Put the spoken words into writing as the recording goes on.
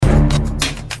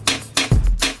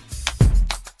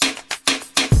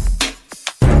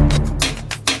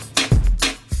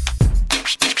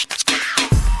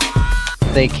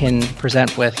They can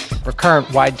present with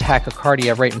recurrent wide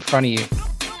tachycardia right in front of you.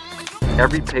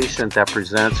 Every patient that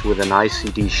presents with an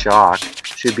ICD shock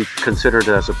should be considered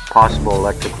as a possible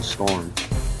electrical storm.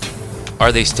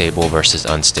 Are they stable versus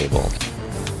unstable?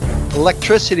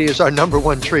 Electricity is our number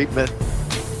one treatment.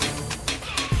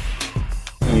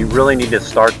 You really need to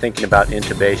start thinking about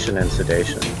intubation and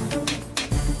sedation.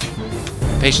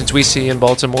 Patients we see in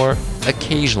Baltimore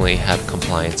occasionally have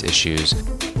compliance issues.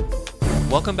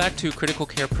 Welcome back to Critical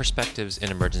Care Perspectives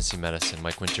in Emergency Medicine.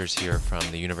 Mike Winters here from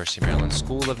the University of Maryland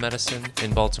School of Medicine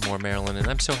in Baltimore, Maryland, and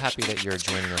I'm so happy that you're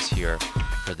joining us here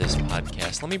for this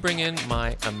podcast. Let me bring in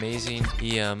my amazing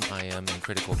EM, IM, and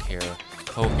critical care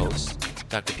co-hosts,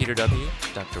 Dr. Peter W.,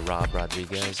 Dr. Rob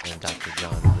Rodriguez, and Dr.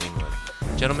 John Greenwood.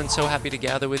 Gentlemen, so happy to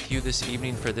gather with you this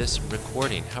evening for this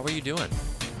recording. How are you doing?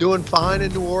 Doing fine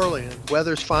in New Orleans.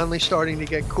 Weather's finally starting to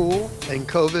get cool, and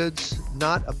COVID's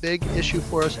not a big issue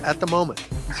for us at the moment.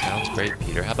 Sounds great,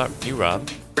 Peter. How about you, Rob?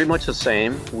 Pretty much the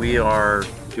same. We are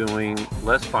doing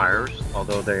less fires,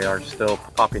 although they are still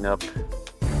popping up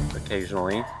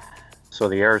occasionally. So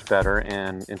the air is better,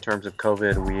 and in terms of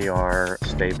COVID, we are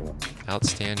stable.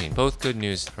 Outstanding. Both good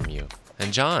news from you.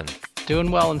 And John?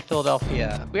 Doing well in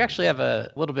Philadelphia. We actually have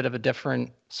a little bit of a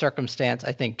different circumstance,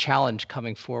 I think, challenge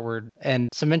coming forward and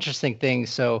some interesting things.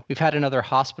 So we've had another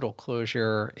hospital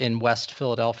closure in West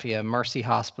Philadelphia. Mercy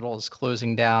Hospital is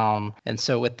closing down. And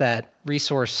so with that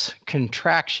resource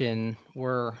contraction,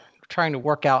 we're trying to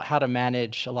work out how to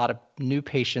manage a lot of new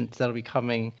patients that'll be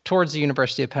coming towards the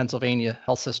University of Pennsylvania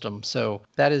health system. So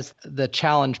that is the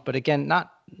challenge. But again,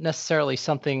 not necessarily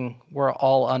something we're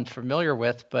all unfamiliar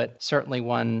with, but certainly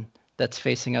one that's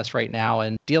facing us right now,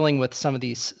 and dealing with some of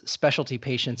these specialty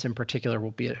patients in particular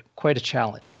will be quite a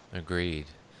challenge. Agreed.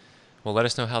 Well, let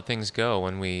us know how things go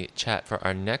when we chat for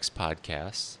our next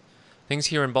podcast. Things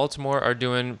here in Baltimore are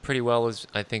doing pretty well, as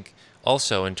I think,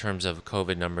 also in terms of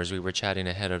COVID numbers. We were chatting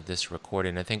ahead of this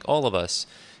recording. I think all of us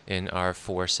in our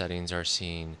 4 settings are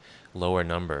seeing lower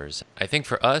numbers. I think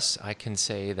for us, I can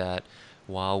say that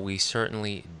while we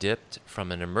certainly dipped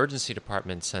from an emergency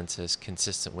department census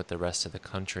consistent with the rest of the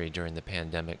country during the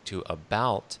pandemic to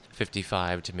about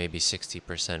 55 to maybe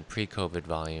 60% pre-COVID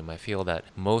volume, I feel that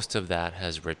most of that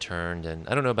has returned. And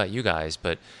I don't know about you guys,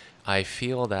 but I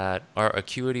feel that our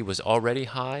acuity was already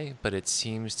high, but it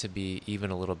seems to be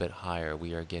even a little bit higher.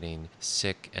 We are getting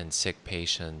sick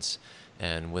patients.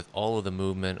 And with all of the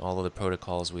movement, all of the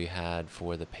protocols we had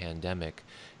for the pandemic,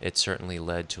 it certainly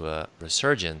led to a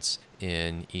resurgence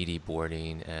in ED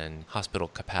boarding and hospital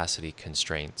capacity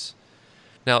constraints.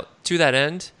 Now, to that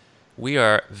end, we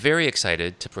are very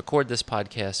excited to record this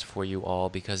podcast for you all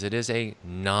because it is a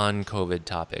non-COVID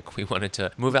topic. We wanted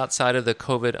to move outside of the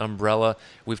COVID umbrella.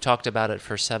 We've talked about it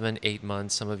for 7-8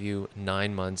 months, some of you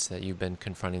 9 months that you've been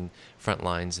confronting front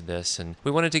lines of this. And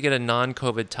we wanted to get a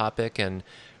non-COVID topic, and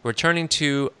we're turning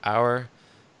to our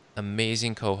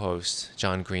amazing co-host,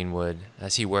 John Greenwood,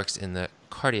 as he works in the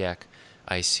cardiac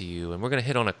ICU, and we're going to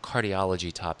hit on a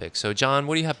cardiology topic. So, John,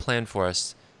 what do you have planned for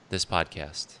us this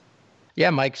podcast? Yeah,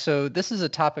 Mike. So this is a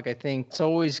topic I think it's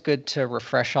always good to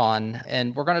refresh on.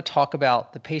 And we're going to talk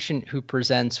about the patient who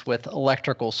presents with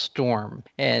electrical storm.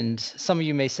 And some of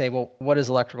you may say, well, what is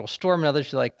electrical storm? And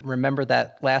others are like, remember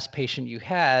that last patient you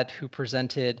had who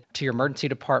presented to your emergency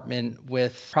department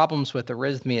with problems with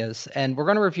arrhythmias. And we're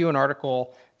going to review an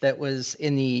article that was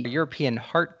in the European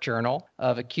Heart Journal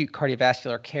of Acute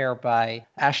Cardiovascular Care by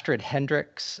Astrid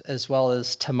Hendricks, as well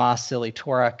as Tomas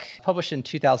Zilitorek, published in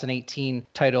 2018,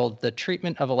 titled The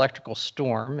Treatment of Electrical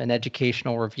Storm, an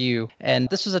Educational Review. And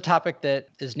this was a topic that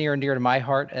is near and dear to my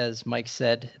heart, as Mike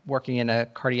said, working in a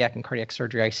cardiac and cardiac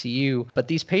surgery ICU. But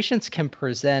these patients can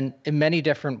present in many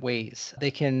different ways.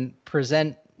 They can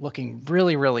present looking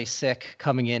really, really sick,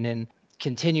 coming in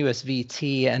continuous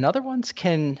VT, and other ones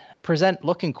can present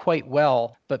looking quite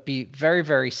well, but be very,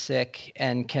 very sick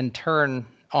and can turn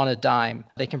on a dime.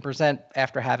 They can present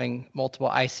after having multiple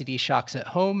ICD shocks at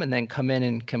home and then come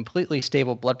in completely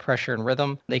stable blood pressure and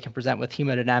rhythm. They can present with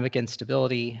hemodynamic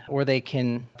instability, or they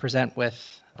can present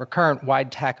with recurrent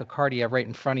wide tachycardia right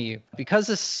in front of you. Because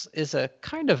this is a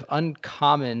kind of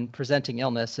uncommon presenting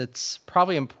illness, it's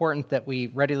probably important that we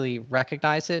readily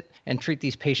recognize it and treat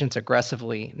these patients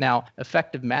aggressively. Now,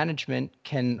 effective management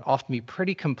can often be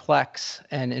pretty complex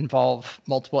and involve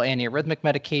multiple antiarrhythmic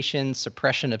medications,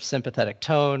 suppression of sympathetic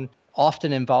tone,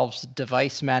 often involves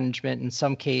device management, in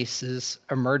some cases,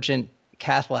 emergent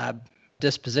cath lab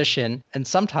disposition, and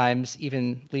sometimes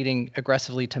even leading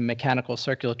aggressively to mechanical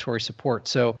circulatory support.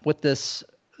 So with this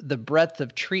the breadth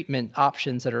of treatment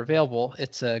options that are available,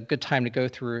 it's a good time to go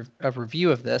through a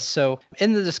review of this. So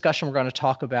in the discussion, we're going to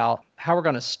talk about how we're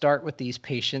going to start with these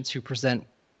patients who present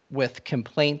with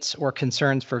complaints or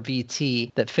concerns for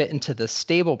VT that fit into the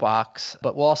stable box,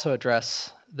 but we'll also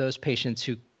address those patients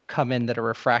who come in that are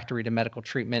refractory to medical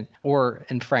treatment or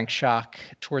in frank shock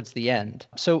towards the end.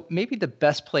 So maybe the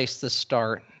best place to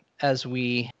start as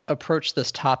we approach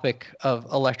this topic of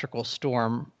electrical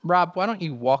storm. Rob, why don't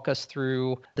you walk us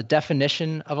through the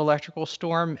definition of electrical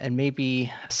storm and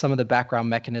maybe some of the background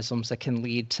mechanisms that can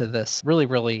lead to this really,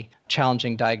 really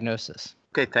challenging diagnosis?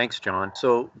 Okay, thanks, John.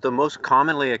 So the most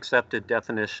commonly accepted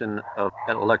definition of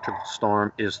an electrical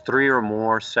storm is 3 or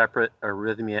more separate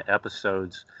arrhythmia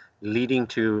episodes leading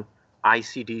to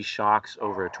ICD shocks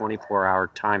over a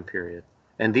 24-hour time period.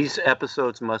 And these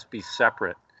episodes must be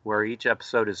separate, where each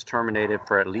episode is terminated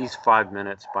for at least 5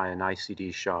 minutes by an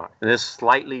ICD shock. And this is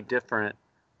slightly different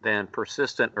than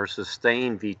persistent or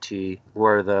sustained VT,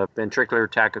 where the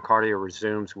ventricular tachycardia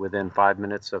resumes within 5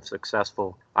 minutes of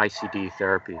successful ICD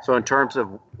therapy. So in terms of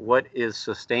what is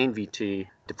sustained VT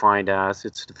defined as,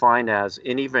 it's defined as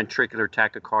any ventricular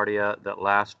tachycardia that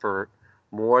lasts for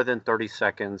more than 30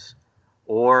 seconds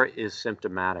or is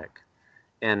symptomatic.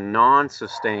 And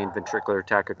non-sustained ventricular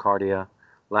tachycardia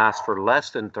lasts for less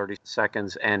than 30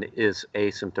 seconds and is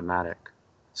asymptomatic.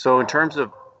 So in terms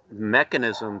of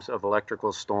mechanisms of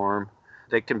electrical storm,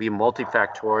 they can be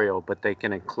multifactorial, but they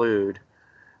can include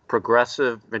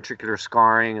progressive ventricular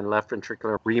scarring and left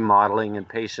ventricular remodeling in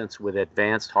patients with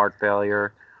advanced heart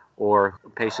failure or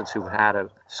patients who've had a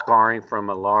scarring from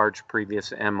a large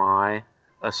previous MI.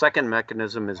 A second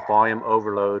mechanism is volume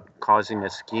overload causing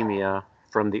ischemia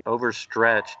from the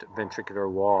overstretched ventricular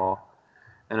wall.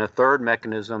 And a third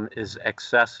mechanism is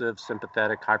excessive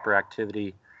sympathetic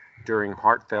hyperactivity during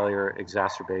heart failure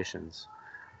exacerbations.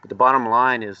 But the bottom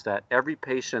line is that every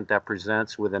patient that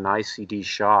presents with an ICD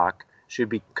shock should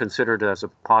be considered as a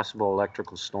possible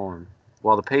electrical storm.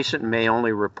 While the patient may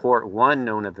only report one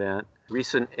known event,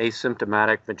 recent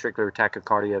asymptomatic ventricular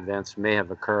tachycardia events may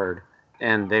have occurred,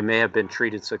 and they may have been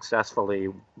treated successfully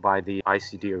by the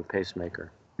ICD or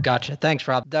pacemaker. Gotcha. Thanks,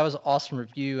 Rob. That was an awesome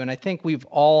review. And I think we've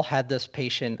all had this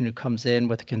patient who comes in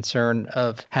with a concern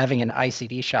of having an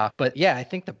ICD shock. But yeah, I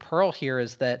think the pearl here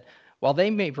is that while they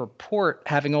may report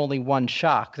having only one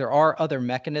shock, there are other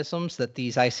mechanisms that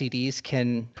these ICDs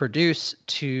can produce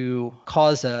to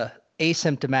cause a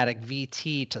asymptomatic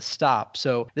VT to stop.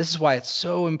 So this is why it's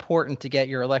so important to get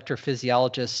your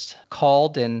electrophysiologist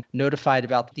called and notified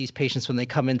about these patients when they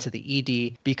come into the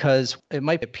ED, because it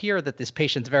might appear that this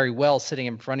patient's very well sitting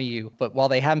in front of you, but while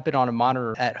they haven't been on a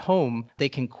monitor at home, they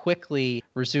can quickly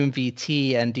resume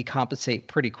VT and decompensate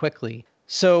pretty quickly.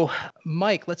 So,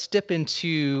 Mike, let's dip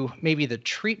into maybe the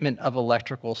treatment of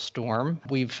electrical storm.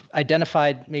 We've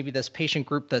identified maybe this patient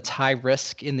group that's high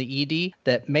risk in the ED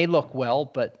that may look well,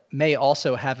 but may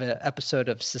also have an episode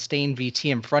of sustained VT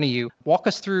in front of you. Walk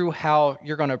us through how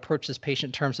you're going to approach this patient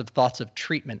in terms of thoughts of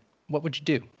treatment. What would you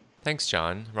do? Thanks,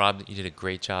 John. Rob, you did a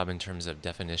great job in terms of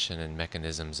definition and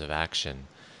mechanisms of action.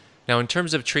 Now, in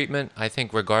terms of treatment, I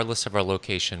think regardless of our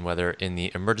location, whether in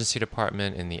the emergency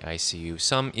department, in the ICU,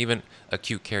 some even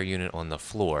acute care unit on the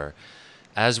floor,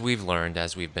 as we've learned,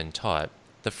 as we've been taught,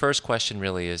 the first question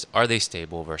really is, are they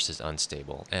stable versus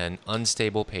unstable? And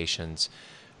unstable patients,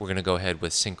 we're going to go ahead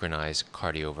with synchronized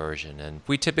cardioversion. And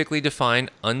we typically define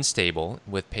unstable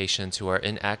with patients who are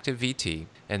in active VT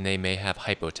and they may have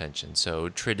hypotension. So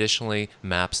traditionally,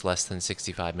 MAPS less than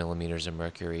 65 millimeters of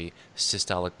mercury,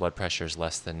 systolic blood pressure is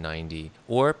less than 90,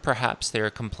 or perhaps they're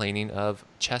complaining of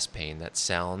chest pain that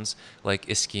sounds like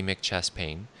ischemic chest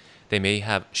pain. They may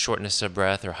have shortness of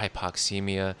breath or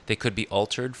hypoxemia. They could be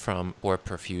altered from poor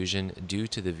perfusion due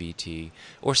to the VT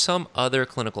or some other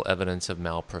clinical evidence of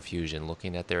malperfusion,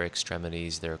 looking at their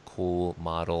extremities, they're cool,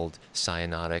 mottled,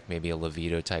 cyanotic, maybe a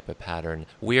livedo type of pattern.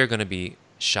 We are going to be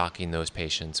shocking those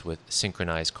patients with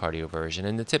synchronized cardioversion,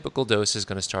 and the typical dose is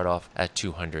going to start off at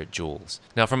 200 joules.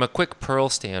 Now, from a quick Pearl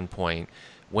standpoint,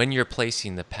 when you're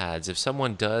placing the pads, if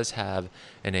someone does have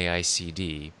an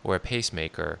AICD or a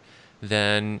pacemaker,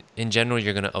 then in general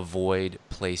you're going to avoid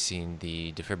placing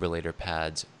the defibrillator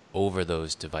pads over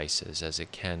those devices, as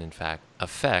it can in fact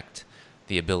affect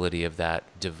the ability of that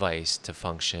device to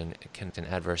function. It can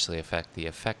adversely affect the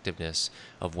effectiveness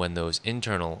of when those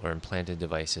internal or implanted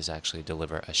devices actually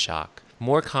deliver a shock.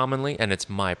 More commonly, and it's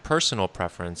my personal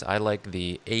preference, I like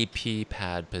the AP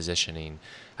pad positioning.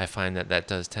 I find that that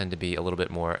does tend to be a little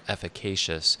bit more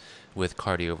efficacious with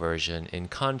cardioversion in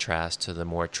contrast to the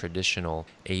more traditional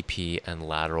AP and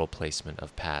lateral placement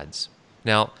of pads.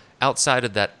 Now, outside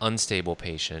of that unstable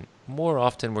patient, more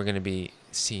often we're going to be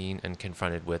seen and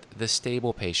confronted with the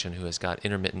stable patient who has got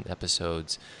intermittent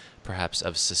episodes, perhaps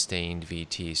of sustained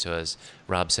VT, so as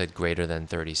Rob said, greater than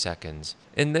 30 seconds.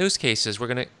 In those cases, we're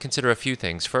going to consider a few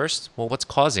things. First, well, what's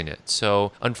causing it?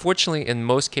 So unfortunately, in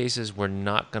most cases, we're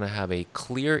not going to have a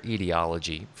clear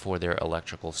etiology for their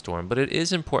electrical storm, but it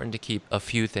is important to keep a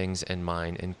few things in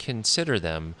mind and consider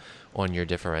them on your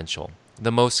differential.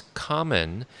 The most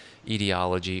common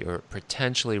etiology or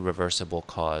potentially reversible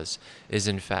cause is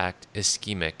in fact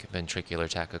ischemic ventricular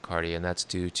tachycardia, and that's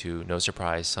due to, no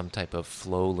surprise, some type of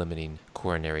flow-limiting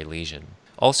coronary lesion.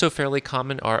 Also fairly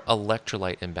common are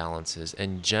electrolyte imbalances,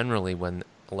 and generally when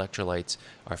electrolytes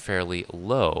are fairly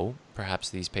low, perhaps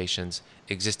these patients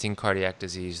existing cardiac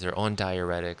disease, they're on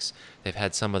diuretics, they've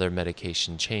had some other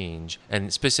medication change,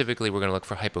 and specifically we're going to look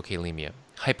for hypokalemia.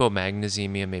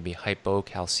 Hypomagnesemia, maybe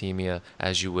hypocalcemia,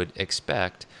 as you would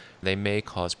expect, they may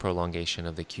cause prolongation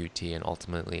of the QT and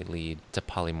ultimately lead to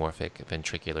polymorphic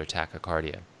ventricular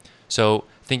tachycardia. So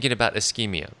thinking about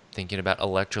ischemia, thinking about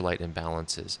electrolyte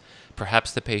imbalances,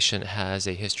 perhaps the patient has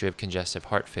a history of congestive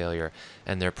heart failure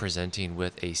and they're presenting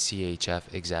with a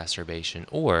CHF exacerbation,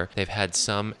 or they've had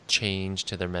some change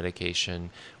to their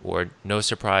medication, or no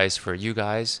surprise for you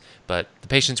guys, but the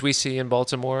patients we see in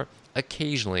Baltimore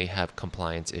occasionally have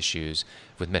compliance issues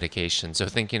with medication. So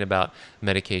thinking about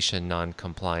medication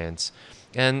non-compliance.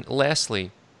 And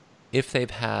lastly, if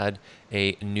they've had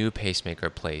a new pacemaker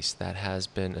placed, that has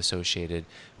been associated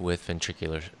with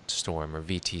ventricular storm or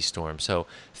VT storm. So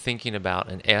thinking about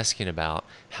and asking about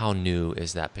how new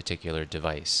is that particular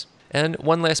device. And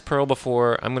one last pearl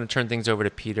before I'm going to turn things over to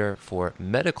Peter for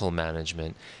medical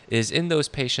management is in those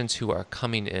patients who are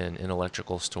coming in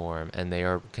electrical storm and they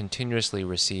are continuously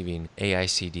receiving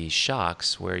AICD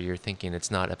shocks where you're thinking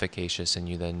it's not efficacious and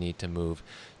you then need to move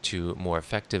to more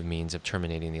effective means of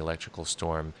terminating the electrical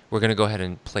storm. We're going to go ahead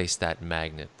and place that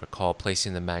magnet. Recall,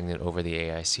 placing the magnet over the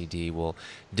AICD will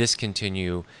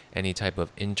discontinue any type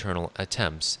of internal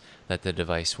attempts that the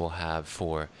device will have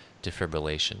for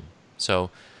defibrillation.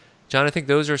 So, John, I think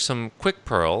those are some quick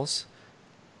pearls.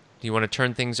 Do you want to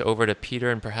turn things over to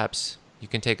Peter and perhaps you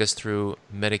can take us through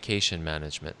medication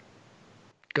management?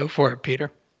 Go for it,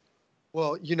 Peter.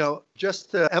 Well,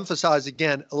 just to emphasize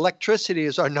again, electricity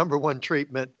is our number one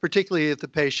treatment, particularly if the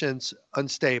patient's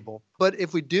unstable. But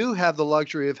if we do have the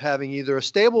luxury of having either a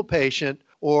stable patient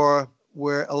or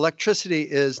where electricity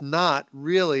is not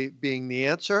really being the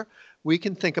answer, we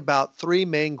can think about three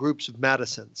main groups of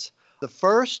medicines. The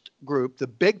first group, the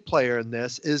big player in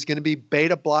this, is going to be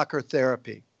beta blocker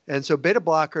therapy. And so beta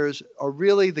blockers are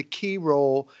really the key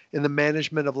role in the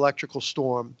management of electrical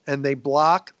storm, and they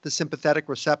block the sympathetic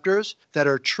receptors that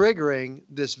are triggering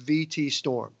this VT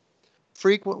storm.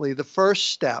 Frequently, the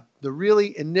first step, the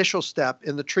really initial step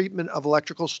in the treatment of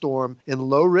electrical storm in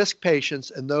low-risk patients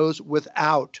and those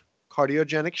without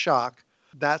cardiogenic shock,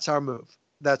 that's our move.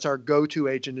 That's our go-to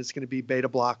agent is going to be beta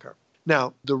blocker.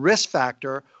 Now, the risk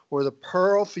factor, or the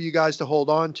pearl for you guys to hold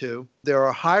on to, there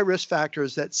are high risk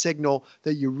factors that signal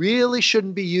that you really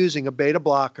shouldn't be using a beta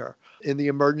blocker in the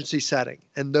emergency setting.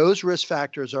 And those risk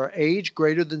factors are age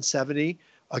greater than 70,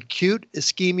 acute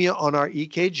ischemia on our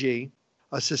EKG,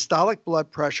 a systolic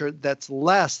blood pressure that's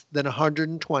less than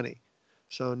 120.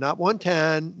 So not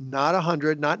 110, not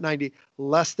 100, not 90,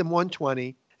 less than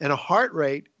 120, and a heart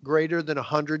rate greater than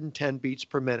 110 beats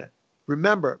per minute.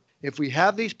 Remember, if we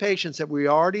have these patients that we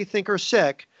already think are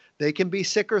sick, they can be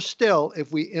sicker still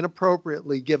if we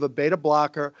inappropriately give a beta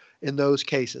blocker in those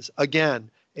cases. Again,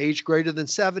 age greater than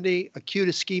 70, acute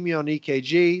ischemia on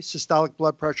EKG, systolic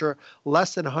blood pressure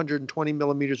less than 120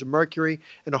 millimeters of mercury,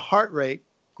 and a heart rate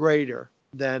greater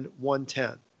than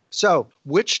 110. So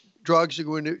which drugs are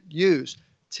we going to use?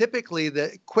 Typically,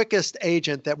 the quickest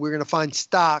agent that we're going to find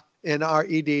stock in our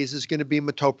EDs is going to be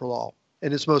metoprolol,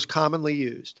 and it's most commonly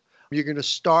used. You're going to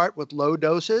start with low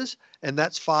doses, and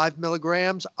that's 5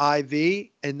 milligrams IV,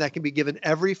 and that can be given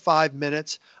every 5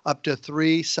 minutes up to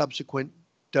 3 subsequent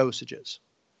dosages.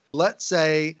 Let's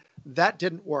say that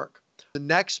didn't work. The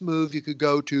next move, you could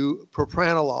go to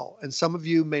propranolol, and some of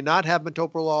you may not have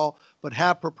metoprolol, but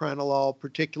have propranolol,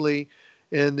 particularly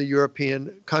in the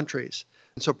European countries.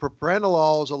 And so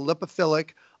propranolol is a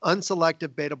lipophilic,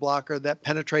 unselective beta blocker that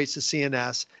penetrates the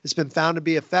CNS. It's been found to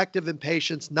be effective in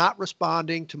patients not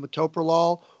responding to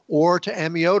metoprolol or to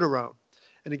amiodarone.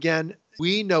 And again,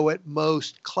 we know it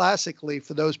most classically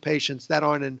for those patients that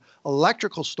aren't in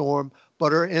electrical storm,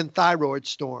 but are in thyroid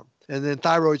storm. And then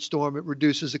thyroid storm, it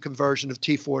reduces the conversion of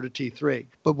T4 to T3.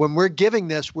 But when we're giving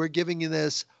this, we're giving you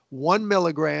this 1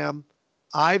 milligram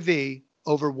IV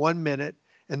over 1 minute,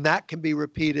 and that can be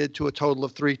repeated to a total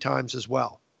of 3 times as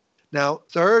well. Now,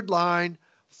 third line,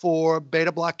 for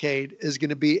beta blockade is going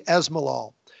to be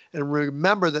esmolol. And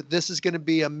remember that this is going to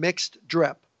be a mixed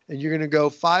drip. And you're going to go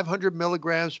 500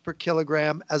 milligrams per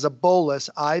kilogram as a bolus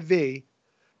IV,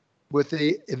 with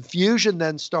the infusion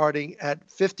then starting at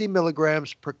 50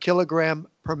 milligrams per kilogram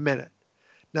per minute.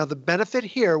 Now, the benefit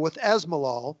here with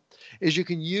esmolol is you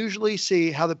can usually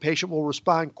see how the patient will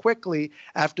respond quickly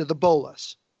after the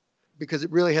bolus, because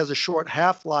it really has a short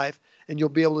half-life, and you'll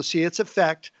be able to see its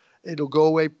effect. It'll go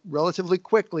away relatively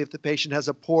quickly if the patient has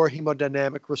a poor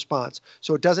hemodynamic response.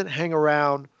 So it doesn't hang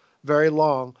around very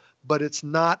long, but it's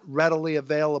not readily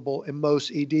available in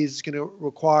most EDs. It's going to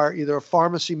require either a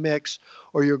pharmacy mix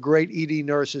or your great ED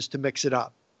nurses to mix it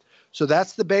up. So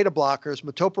that's the beta blockers,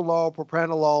 metoprolol,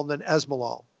 propranolol, and then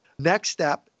esmolol. Next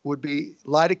step would be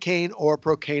lidocaine or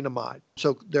procainamide.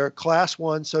 So they're class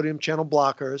 1 sodium channel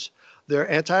blockers. They're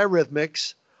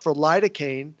antiarrhythmics. For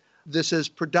lidocaine, this is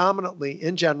predominantly,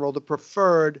 in general, the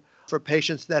preferred for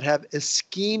patients that have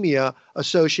ischemia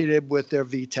associated with their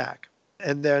VTAC.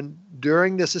 And then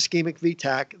during this ischemic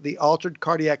VTAC, the altered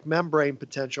cardiac membrane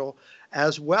potential,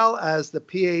 as well as the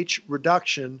pH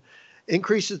reduction,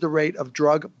 increases the rate of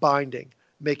drug binding,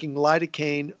 making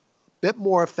lidocaine a bit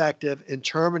more effective in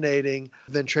terminating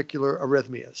ventricular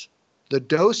arrhythmias. The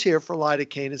dose here for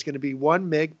lidocaine is going to be 1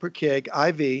 mg per kg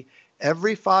IV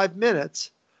every 5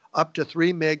 minutes, up to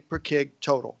 3 mg per kg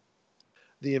total.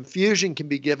 The infusion can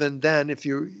be given then, if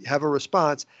you have a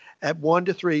response, at 1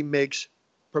 to 3 mg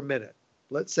per minute.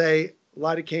 Let's say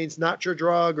lidocaine's not your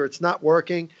drug or it's not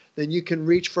working, then you can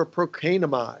reach for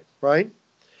procainamide, right?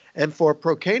 And for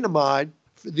procainamide,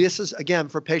 this is, again,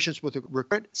 for patients with a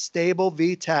recurrent stable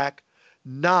VTAC,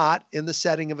 not in the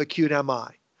setting of acute MI.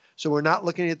 So we're not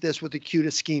looking at this with acute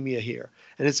ischemia here.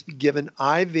 And it's given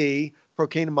IV.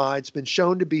 Procainamide has been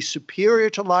shown to be superior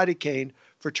to lidocaine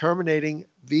for terminating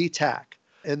VTAC.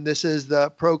 And this is the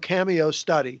ProCameo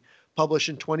study published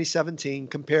in 2017,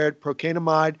 compared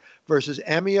procainamide versus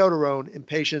amiodarone in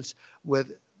patients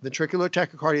with ventricular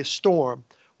tachycardia storm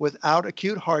without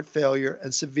acute heart failure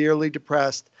and severely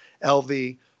depressed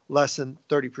LV less than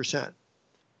 30%.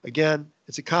 Again,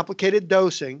 it's a complicated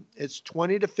dosing. It's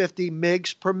 20 to 50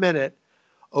 mg per minute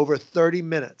over 30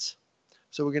 minutes.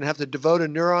 So we're going to have to devote a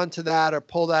neuron to that or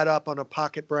pull that up on a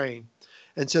pocket brain.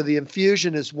 And so the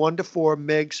infusion is 1 to 4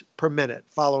 mg per minute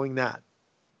following that.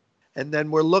 And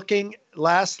then we're looking,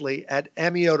 lastly, at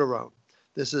amiodarone.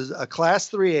 This is a class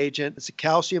 3 agent. It's a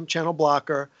calcium channel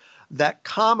blocker that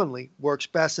commonly works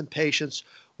best in patients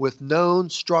with known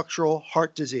structural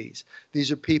heart disease.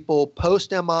 These are people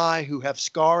post-MI who have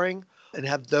scarring and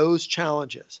have those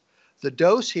challenges. The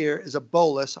dose here is a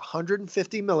bolus,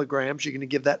 150 milligrams. You're going to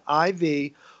give that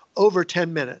IV over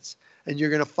 10 minutes. And you're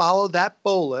going to follow that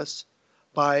bolus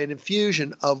by an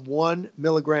infusion of 1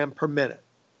 milligram per minute.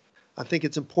 I think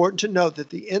it's important to note that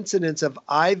the incidence of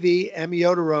IV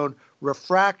amiodarone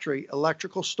refractory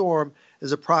electrical storm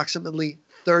is approximately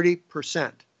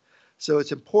 30%. So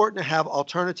it's important to have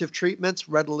alternative treatments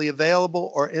readily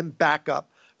available or in backup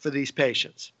for these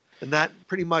patients. And that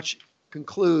pretty much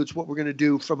concludes what we're going to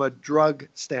do from a drug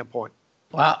standpoint.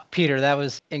 Wow, Peter, that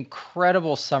was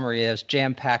incredible summary. It was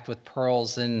jam-packed with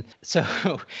pearls. And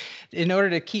so in order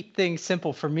to keep things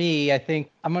simple for me, I think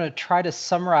I'm going to try to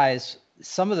summarize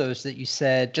some of those that you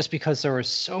said, just because there was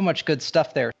so much good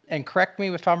stuff there. And correct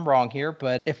me if I'm wrong here,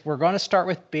 but if we're going to start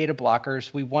with beta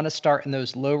blockers, we want to start in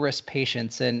those low-risk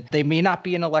patients. And they may not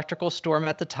be an electrical storm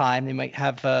at the time. They might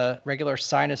have a regular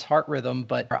sinus heart rhythm,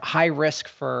 but are high risk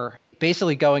for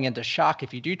basically going into shock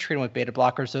if you do treat them with beta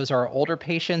blockers. Those are older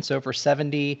patients over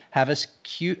 70, have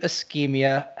acute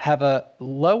ischemia, have a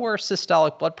lower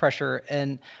systolic blood pressure.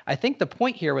 And I think the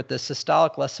point here with the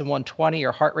systolic less than 120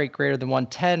 or heart rate greater than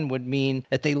 110 would mean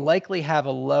that they likely have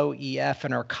a low EF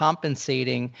and are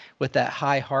compensating with that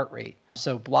high heart rate.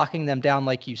 So blocking them down,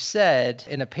 like you said,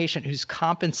 in a patient who's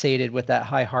compensated with that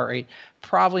high heart rate,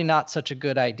 probably not such a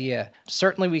good idea.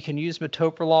 Certainly we can use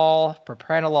metoprolol,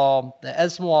 propranolol. The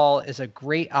esmolol is a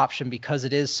great option because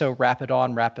it is so rapid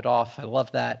on, rapid off. I love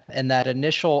that. And that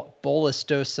initial bolus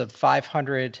dose of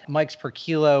 500 mics per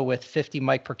kilo with 50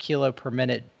 mic per kilo per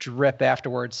minute drip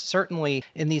afterwards. Certainly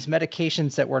in these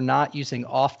medications that we're not using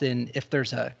often, if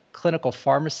there's a clinical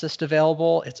pharmacist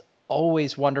available, it's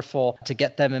always wonderful to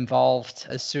get them involved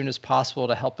as soon as possible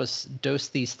to help us dose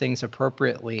these things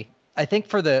appropriately. I think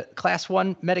for the class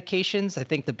 1 medications, I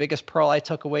think the biggest pearl I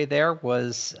took away there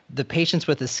was the patients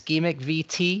with ischemic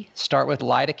VT start with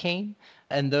lidocaine.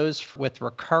 And those with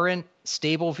recurrent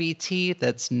stable VT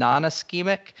that's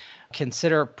non-ischemic,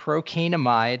 consider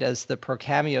procainamide, as the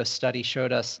Procameo study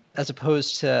showed us, as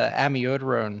opposed to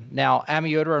amiodarone. Now,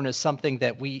 amiodarone is something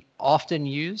that we often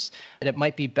use, and it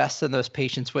might be best in those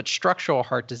patients with structural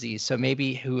heart disease. So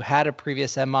maybe who had a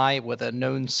previous MI with a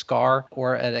known scar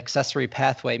or an accessory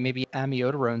pathway, maybe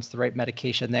amiodarone is the right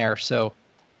medication there. So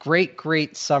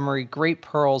great summary, great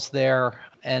pearls there.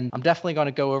 And I'm definitely going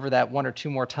to go over that one or two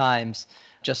more times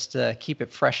just to keep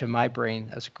it fresh in my brain.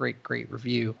 That was a great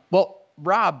review. Well,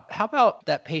 Rob, how about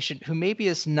that patient who maybe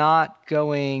is not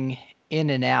going in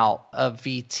and out of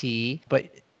VT, but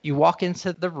you walk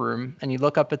into the room and you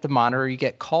look up at the monitor, you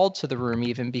get called to the room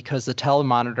even because the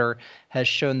telemonitor has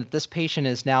shown that this patient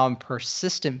is now in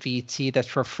persistent VT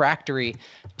that's refractory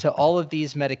to all of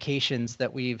these medications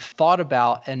that we've thought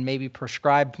about and maybe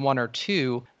prescribed one or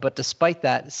two, but despite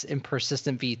that, it's in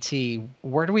persistent VT.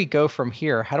 Where do we go from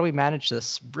here? How do we manage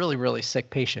this really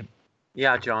sick patient?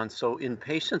 Yeah, John. So in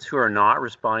patients who are not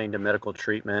responding to medical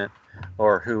treatment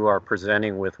or who are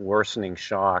presenting with worsening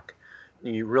shock,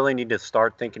 you really need to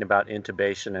start thinking about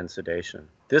intubation and sedation.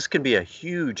 This can be a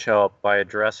huge help by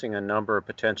addressing a number of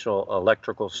potential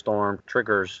electrical storm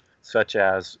triggers, such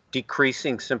as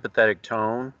decreasing sympathetic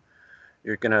tone.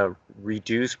 You're going to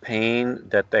reduce pain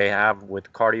that they have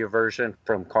with cardioversion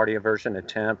from cardioversion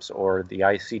attempts or the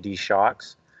ICD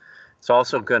shocks. It's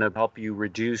also going to help you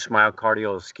reduce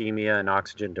myocardial ischemia and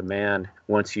oxygen demand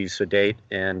once you sedate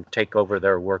and take over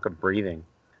their work of breathing.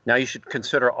 Now, you should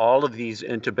consider all of these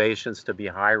intubations to be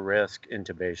high-risk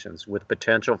intubations with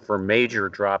potential for major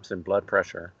drops in blood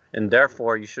pressure. And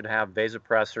therefore, you should have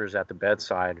vasopressors at the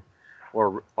bedside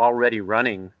or already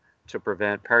running to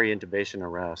prevent peri-intubation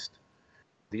arrest.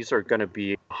 These are going to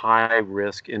be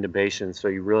high-risk intubations, so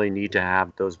you really need to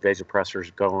have those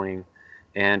vasopressors going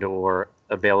and or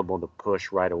available to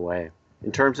push right away.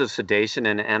 In terms of sedation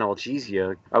and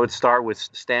analgesia, I would start with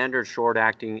standard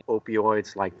short-acting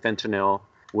opioids like fentanyl,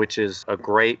 which is a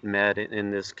great med in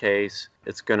this case.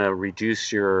 It's going to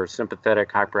reduce your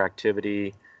sympathetic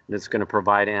hyperactivity, and it's going to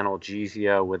provide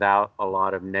analgesia without a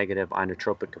lot of negative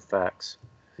inotropic effects.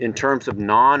 In terms of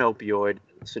non-opioid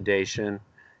sedation,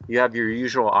 you have your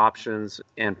usual options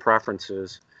and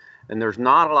preferences, and there's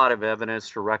not a lot of evidence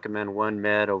to recommend one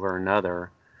med over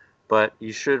another, but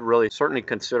you should really certainly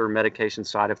consider medication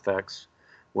side effects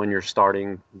when you're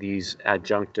starting these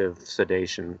adjunctive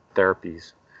sedation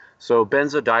therapies. So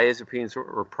benzodiazepines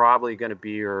are probably going to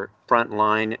be your front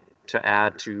line to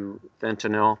add to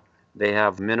fentanyl. They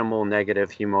have minimal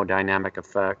negative hemodynamic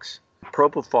effects.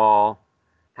 Propofol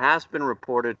has been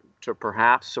reported to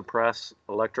perhaps suppress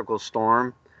electrical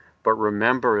storm, but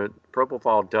remember,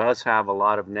 propofol does have a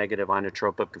lot of negative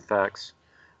inotropic effects,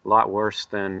 a lot worse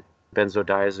than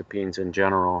benzodiazepines in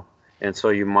general. And so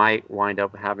you might wind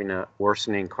up having a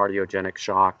worsening cardiogenic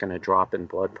shock and a drop in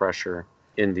blood pressure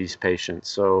in these patients.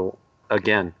 So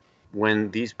again,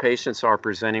 when these patients are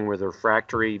presenting with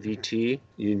refractory VT,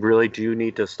 you really do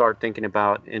need to start thinking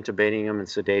about intubating them and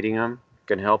sedating them. It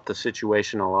can help the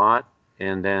situation a lot.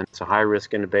 And then it's a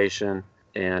high-risk intubation,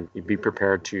 and you'd be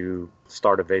prepared to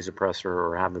start a vasopressor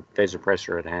or have a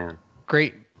vasopressor at hand.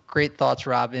 Great thoughts,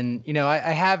 Rob. And,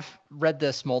 I have read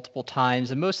this multiple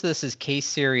times, and most of this is case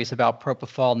series about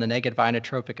propofol and the negative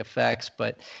inotropic effects,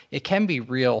 but it can be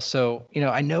real. So,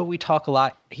 I know we talk a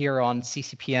lot here on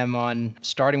CCPM on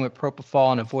starting with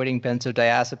propofol and avoiding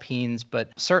benzodiazepines, but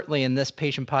certainly in this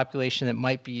patient population, it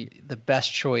might be the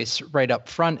best choice right up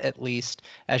front, at least,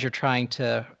 as you're trying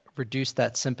to reduce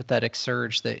that sympathetic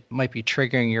surge that might be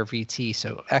triggering your VT.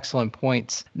 So excellent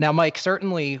points. Now, Mike,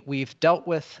 certainly we've dealt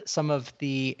with some of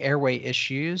the airway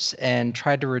issues and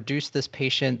tried to reduce this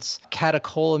patient's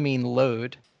catecholamine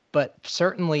load, but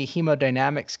certainly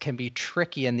hemodynamics can be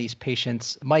tricky in these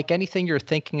patients. Mike, anything you're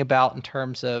thinking about in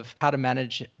terms of how to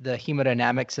manage the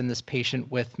hemodynamics in this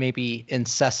patient with maybe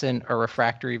incessant or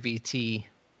refractory VT?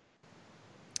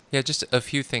 Yeah, just a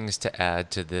few things to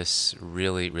add to this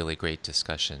really great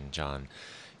discussion, John.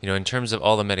 In terms of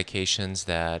all the medications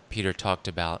that Peter talked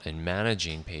about in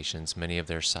managing patients, many of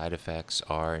their side effects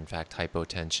are, in fact,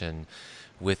 hypotension.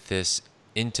 With this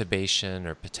intubation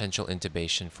or potential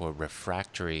intubation for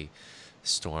refractory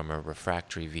storm or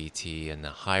refractory VT and the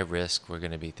high risk, we're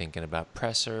going to be thinking about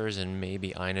pressors and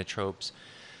maybe inotropes.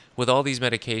 With all these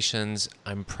medications,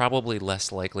 I'm probably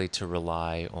less likely to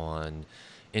rely on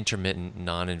intermittent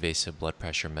non-invasive blood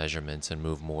pressure measurements and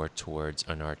move more towards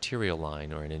an arterial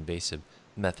line or an invasive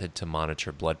method to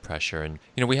monitor blood pressure. And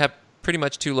we have pretty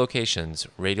much two locations,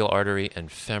 radial artery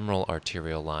and femoral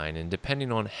arterial line, and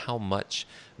depending on how much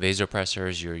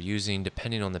vasopressors you're using,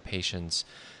 depending on the patient's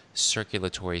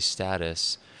circulatory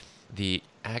status, the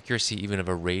accuracy even of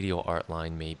a radial art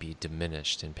line may be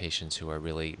diminished in patients who are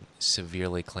really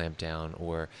severely clamped down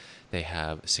or they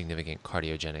have significant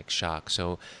cardiogenic shock.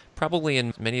 So probably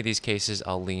in many of these cases,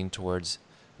 I'll lean towards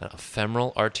a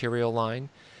femoral arterial line.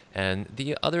 And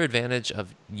the other advantage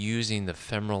of using the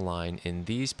femoral line in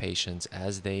these patients,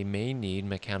 as they may need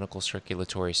mechanical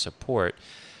circulatory support,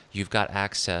 you've got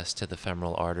access to the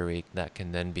femoral artery that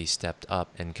can then be stepped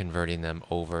up and converting them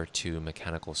over to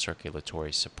mechanical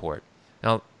circulatory support.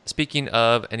 Now, speaking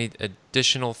of any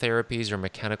additional therapies or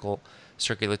mechanical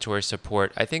circulatory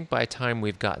support, I think by the time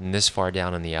we've gotten this far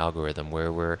down in the algorithm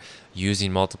where we're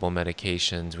using multiple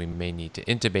medications, we may need to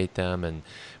intubate them and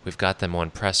we've got them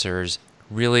on pressors,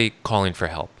 really calling for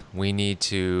help. We need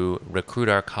to recruit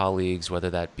our colleagues, whether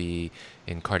that be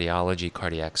in cardiology,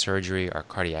 cardiac surgery, our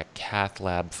cardiac cath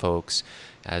lab folks.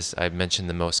 As I've mentioned,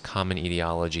 the most common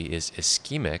etiology is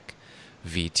ischemic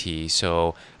VT.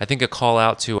 So I think a call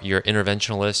out to your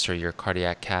interventionalist or your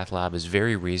cardiac cath lab is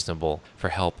very reasonable for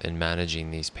help in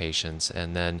managing these patients.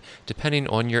 And then depending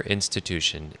on your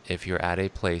institution, if you're at a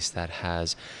place that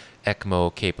has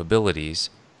ECMO capabilities,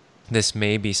 this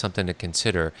may be something to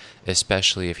consider,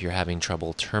 especially if you're having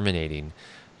trouble terminating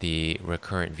the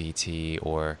recurrent VT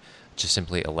or just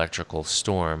simply electrical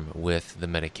storm with the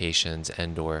medications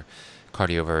and or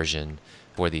cardioversion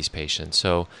for these patients.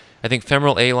 So I think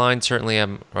femoral A-line, certainly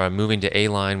I'm moving to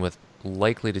A-line with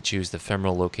likely to choose the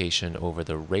femoral location over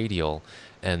the radial,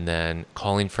 and then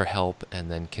calling for help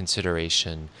and then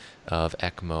consideration of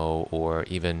ECMO or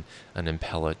even an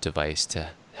Impella device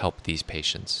to help these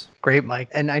patients. Great, Mike.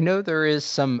 And I know there is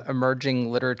some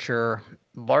emerging literature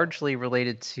largely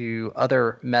related to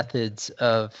other methods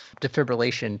of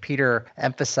defibrillation. Peter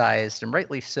emphasized, and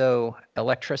rightly so,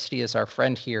 electricity is our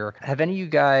friend here. Have any of you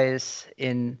guys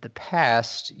in the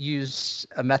past used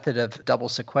a method of double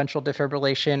sequential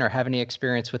defibrillation or have any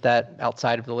experience with that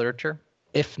outside of the literature?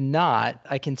 If not,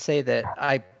 I can say that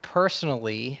I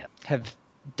personally have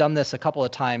done this a couple of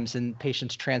times in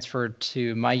patients transferred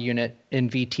to my unit in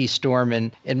VT Storm,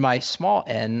 and in my small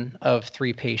N of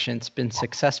 3 patients, been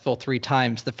successful 3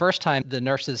 times. The first time the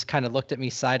nurses kind of looked at me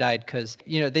side-eyed because,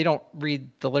 they don't read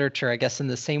the literature, I guess, in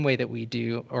the same way that we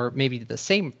do, or maybe the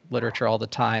same literature all the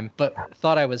time, but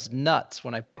thought I was nuts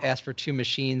when I asked for 2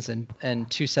 machines and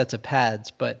 2 sets of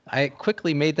pads. But I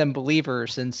quickly made them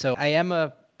believers, and so I am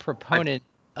a proponent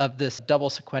of this double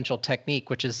sequential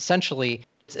technique, which is essentially,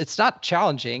 it's not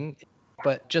challenging,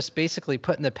 but just basically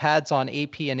putting the pads on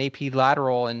AP and AP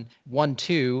lateral and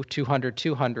 1-2, 200,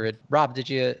 200. Rob, did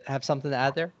you have something to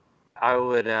add there? I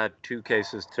would add 2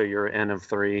 cases to your N of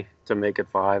 3 to make it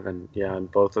 5. And yeah, in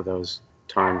both of those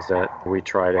times that we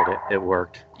tried it, it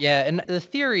worked. Yeah, and the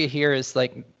theory here is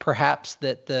like perhaps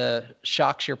that the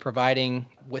shocks you're providing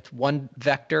with one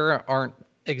vector aren't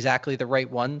exactly the right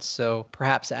ones. So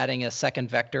perhaps adding a second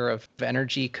vector of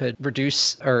energy could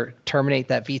reduce or terminate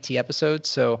that VT episode.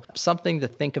 So something to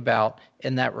think about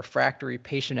in that refractory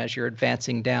patient as you're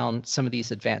advancing down some of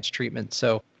these advanced treatments.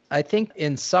 So I think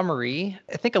in summary,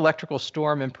 I think electrical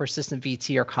storm and persistent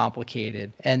VT are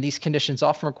complicated, and these conditions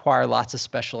often require lots of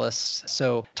specialists.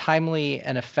 So timely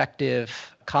and effective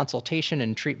consultation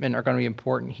and treatment are going to be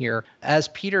important here. As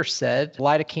Peter said,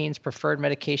 lidocaine's preferred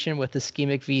medication with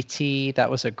ischemic VT. That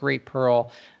was a great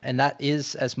pearl. And that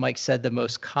is, as Mike said, the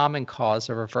most common cause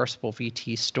of reversible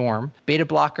VT storm. Beta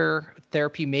blocker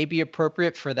therapy may be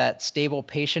appropriate for that stable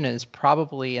patient and is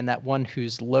probably in that one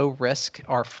who's low risk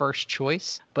our first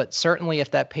choice. But certainly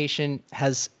if that patient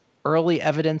has early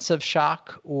evidence of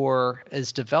shock or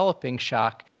is developing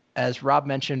shock, as Rob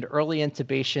mentioned, early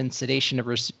intubation, sedation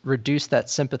to reduce that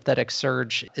sympathetic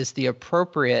surge is the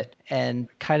appropriate and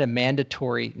kind of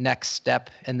mandatory next step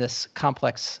in this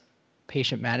complex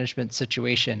patient management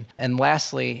situation. And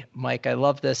lastly, Mike, I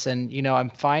love this. And, I'm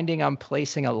finding I'm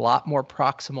placing a lot more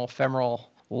proximal femoral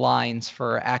lines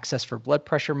for access for blood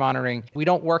pressure monitoring. We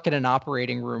don't work in an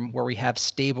operating room where we have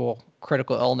stable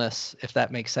critical illness, if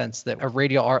that makes sense, that a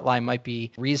radial art line might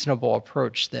be a reasonable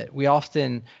approach, that we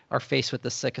often are faced with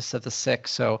the sickest of the sick.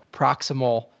 So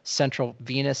proximal central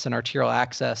venous and arterial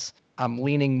access, I'm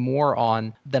leaning more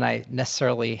on than I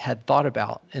necessarily had thought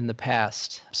about in the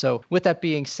past. So with that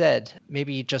being said,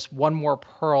 maybe just one more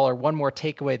pearl or one more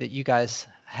takeaway that you guys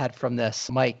had from this.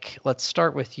 Mike, let's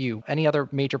start with you. Any other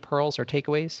major pearls or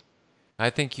takeaways? I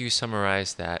think you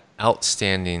summarized that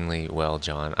outstandingly well,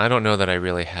 John. I don't know that I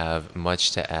really have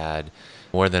much to add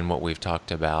more than what we've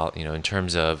talked about, in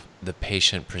terms of the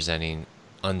patient presenting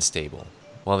unstable.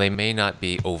 While they may not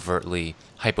be overtly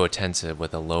hypotensive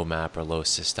with a low MAP or low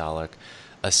systolic,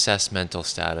 assess mental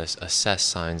status, assess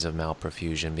signs of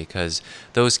malperfusion, because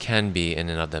those can be in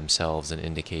and of themselves an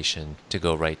indication to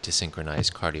go right to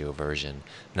synchronized cardioversion,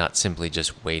 not simply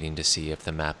just waiting to see if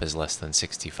the MAP is less than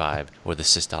 65 or the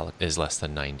systolic is less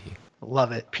than 90.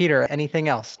 Love it. Peter, anything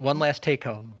else? One last take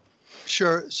home.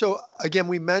 Sure. So again,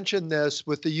 we mentioned this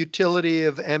with the utility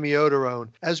of amiodarone.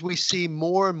 As we see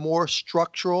more and more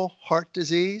structural heart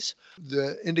disease,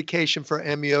 the indication for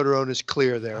amiodarone is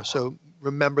clear there. So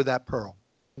remember that pearl.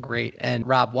 Great. And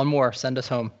Rob, one more. Send us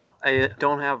home. I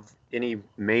don't have any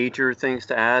major things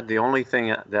to add. The only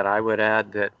thing that I would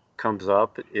add that comes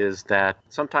up is that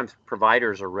sometimes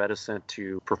providers are reticent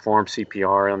to perform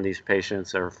CPR on these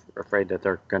patients. They're afraid that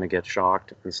they're going to get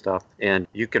shocked and stuff. And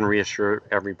you can reassure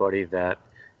everybody that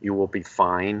you will be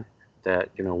fine, that,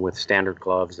 with standard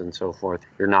gloves and so forth,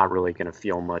 you're not really going to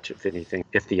feel much, if anything,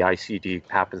 if the ICD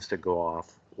happens to go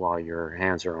off while your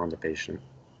hands are on the patient.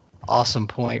 Awesome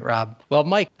point, Rob. Well,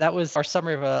 Mike, that was our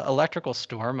summary of an electrical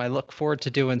storm. I look forward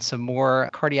to doing some more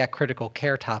cardiac critical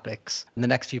care topics in the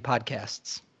next few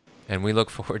podcasts. And we look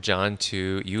forward, John,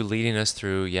 to you leading us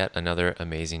through yet another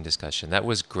amazing discussion. That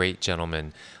was great,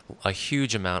 gentlemen. A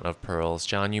huge amount of pearls.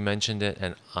 John, you mentioned it,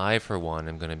 and I, for one,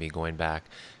 am going to be going back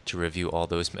to review all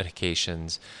those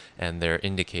medications and their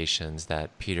indications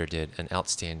that Peter did an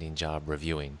outstanding job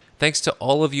reviewing. Thanks to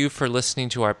all of you for listening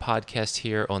to our podcast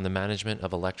here on the management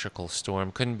of electrical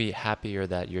storm. Couldn't be happier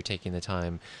that you're taking the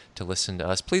time to listen to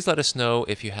us. Please let us know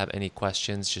if you have any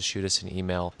questions. Just shoot us an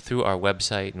email through our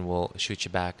website and we'll shoot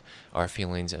you back our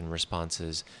feelings and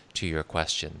responses to your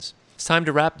questions. It's time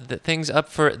to wrap things up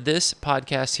for this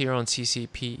podcast here on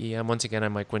CCPEM. Once again,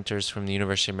 I'm Mike Winters from the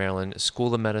University of Maryland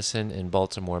School of Medicine in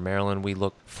Baltimore, Maryland. We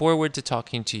look forward to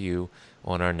talking to you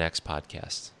on our next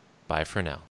podcast. Bye for now.